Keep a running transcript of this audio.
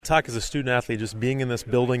Talk as a student athlete, just being in this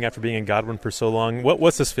building after being in Godwin for so long.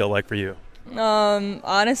 What's this feel like for you?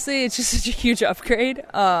 Honestly, it's just such a huge upgrade.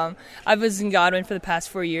 I was in Godwin for the past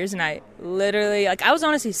 4 years, and I literally, I was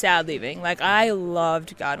honestly sad leaving. I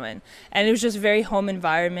loved Godwin, and it was just a very home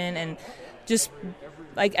environment, and just,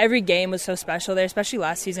 every game was so special there, especially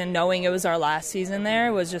last season. Knowing it was our last season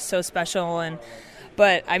there was just so special,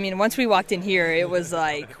 but, once we walked in here, it was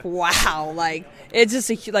wow, it's just,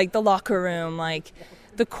 the locker room,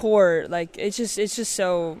 the court, it's just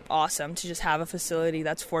so awesome to just have a facility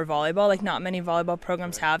that's for volleyball. Not many volleyball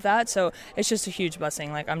programs have that, so it's just a huge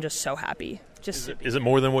blessing. I'm just so happy. Is it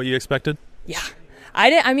more than what you expected? Yeah.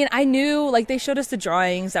 I knew, they showed us the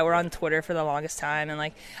drawings that were on Twitter for the longest time,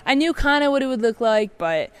 and, I knew kind of what it would look like,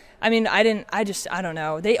 but, I don't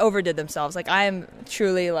know. They overdid themselves. I am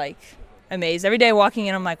truly, amazed. Every day walking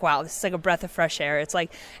in, I'm wow, this is a breath of fresh air. It's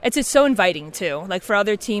it's so inviting too. For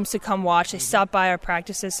other teams to come watch, they stop by our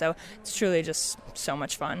practices, so it's truly just so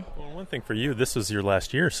much fun. Well, one thing for you, this was your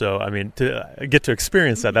last year, so to get to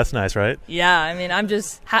experience that's nice, right? Yeah,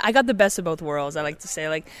 I got the best of both worlds. I like to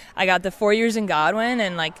say, I got the 4 years in Godwin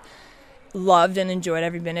and loved and enjoyed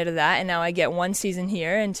every minute of that, and now I get 1 season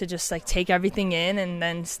here and to just take everything in, and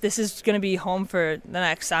then this is going to be home for the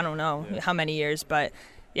next, I don't know how many years, but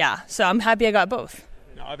yeah, so I'm happy I got both.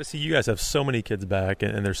 Now, obviously, you guys have so many kids back,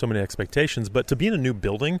 and there's so many expectations. But to be in a new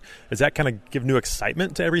building, does that kind of give new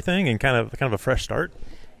excitement to everything and kind of a fresh start?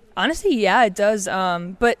 Honestly, yeah, it does.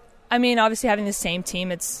 But obviously, having the same team,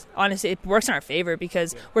 it works in our favor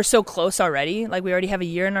because we're so close already. We already have a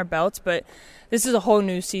year in our belts, but this is a whole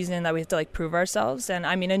new season that we have to prove ourselves. And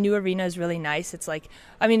a new arena is really nice. It's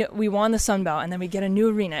we won the Sun Belt and then we get a new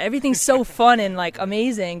arena. Everything's so fun and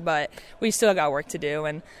amazing, but we still got work to do.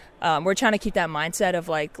 And we're trying to keep that mindset of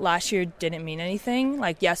last year didn't mean anything.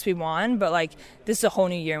 Yes, we won, but this is a whole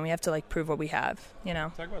new year and we have to prove what we have.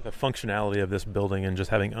 Talk about the functionality of this building and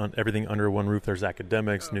just having everything under one roof. There's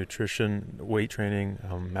academics, nutrition, weight training,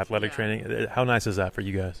 athletic training. How nice is that for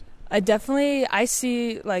you guys? I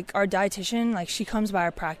see, our dietitian, she comes by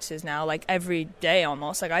our practices now, every day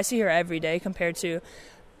almost. I see her every day compared to,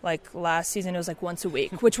 last season it was, once a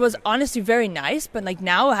week, which was honestly very nice. But,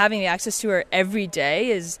 now having the access to her every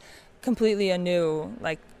day is completely a new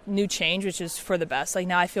change, which is for the best.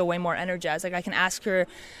 Now I feel way more energized. I can ask her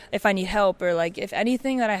if I need help or, if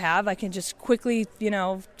anything that I have, I can just quickly,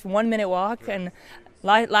 1 minute walk. And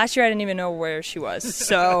last year I didn't even know where she was.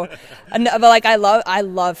 So, but I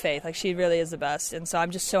love Faith. She really is the best. And so I'm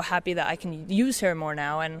just so happy that I can use her more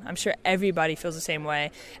now. And I'm sure everybody feels the same way.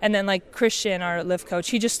 And then Christian, our lift coach,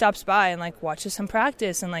 he just stops by and watches some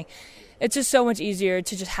practice. And it's just so much easier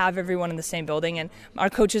to just have everyone in the same building. And our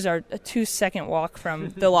coaches are a 2-second walk from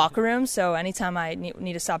the locker room. So anytime I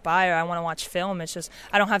need to stop by or I want to watch film, it's just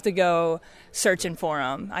I don't have to go searching for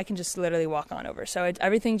them. I can just literally walk on over. So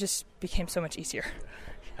everything just became so much easier.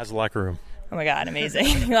 How's the locker room? Oh my God,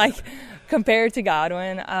 amazing. Compared to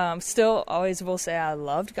Godwin, still always will say I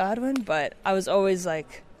loved Godwin, but I was always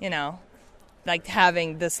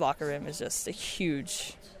having this locker room is just a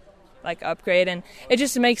huge upgrade, and it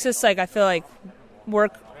just makes us I feel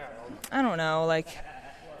work, I don't know,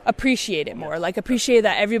 appreciate it more, appreciate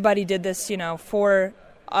that everybody did this, for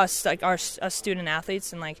us, us student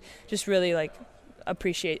athletes, and just really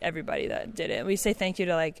appreciate everybody that did it. We say thank you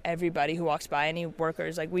to everybody who walks by, any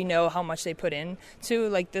workers. We know how much they put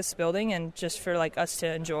into this building and just for us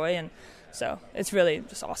to enjoy, and so it's really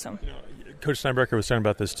just awesome. Coach Steinbrecher was talking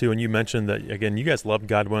about this too, and you mentioned that again you guys loved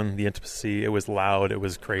Godwin, the intimacy. It was loud, it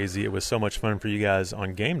was crazy, it was so much fun for you guys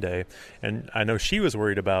on game day. And I know she was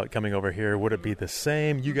worried about coming over here. Would it be the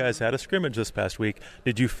same? You guys had a scrimmage this past week.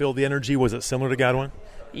 Did you feel the energy? Was it similar to Godwin?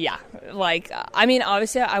 Yeah,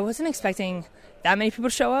 obviously I wasn't expecting that many people to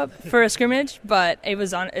show up for a scrimmage, but it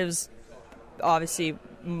was obviously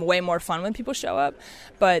way more fun when people show up.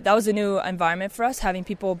 But that was a new environment for us, having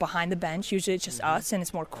people behind the bench. Usually it's just us, and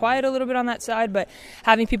it's more quiet a little bit on that side, but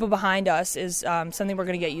having people behind us is something we're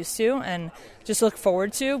going to get used to and just look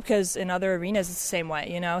forward to, because in other arenas it's the same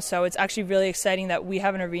way, So it's actually really exciting that we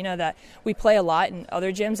have an arena that we play a lot in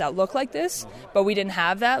other gyms that look like this, but we didn't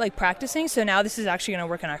have that practicing. So now this is actually going to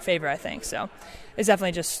work in our favor, I think. So it's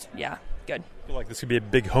definitely just, good. I feel like this could be a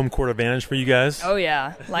big home court advantage for you guys. Oh,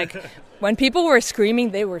 yeah. When people were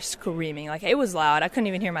screaming, they were screaming. It was loud. I couldn't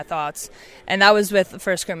even hear my thoughts. And that was with the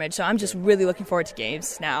first scrimmage. So I'm just really looking forward to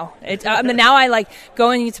games now. Now I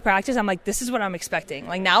going into practice, I'm this is what I'm expecting.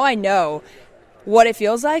 Now I know what it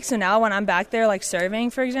feels like. So now when I'm back there,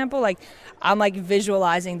 serving, for example, I'm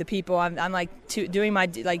visualizing the people. I'm doing my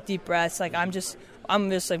deep breaths. I'm just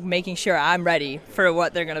making sure I'm ready for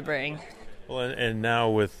what they're going to bring. Well, and now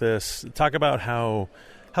with this, talk about how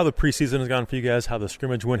how the preseason has gone for you guys, how the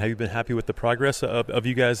scrimmage went. Have you been happy with the progress of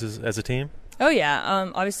you guys as a team? Oh, yeah.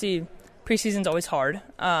 Obviously, preseason's always hard.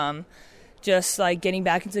 Just like getting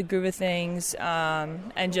back into the groove of things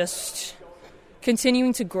and just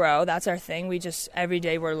continuing to grow. That's our thing. We just every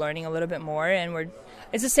day we're learning a little bit more, and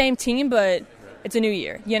it's the same team, but it's a new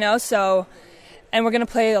year, So, and we're gonna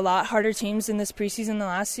play a lot harder teams in this preseason than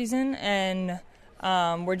last season, and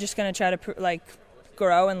we're just gonna try to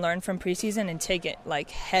grow and learn from preseason and take it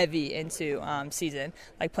heavy into season,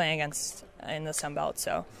 playing against in the Sun Belt.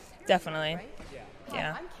 So, definitely.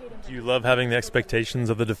 Yeah. Do you love having the expectations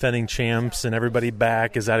of the defending champs and everybody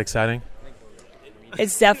back? Is that exciting?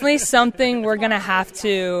 It's definitely something we're going to have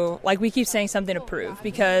to, we keep saying, something to prove,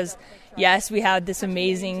 because, yes, we had this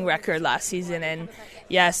amazing record last season, and,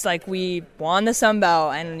 yes, we won the Sun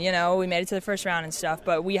Belt, and, we made it to the first round and stuff,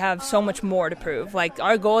 but we have so much more to prove.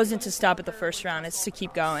 Our goal isn't to stop at the first round, it's to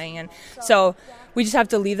keep going, and so we just have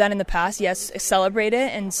to leave that in the past, yes, celebrate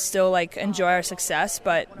it, and still, enjoy our success,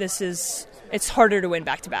 but it's harder to win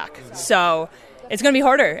back-to-back. So it's going to be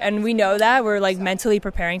harder, and we know that. We're, mentally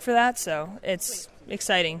preparing for that, so it's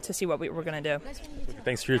exciting to see what we're going to do.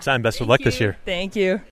 Thanks for your time. Best of luck this year. Thank you.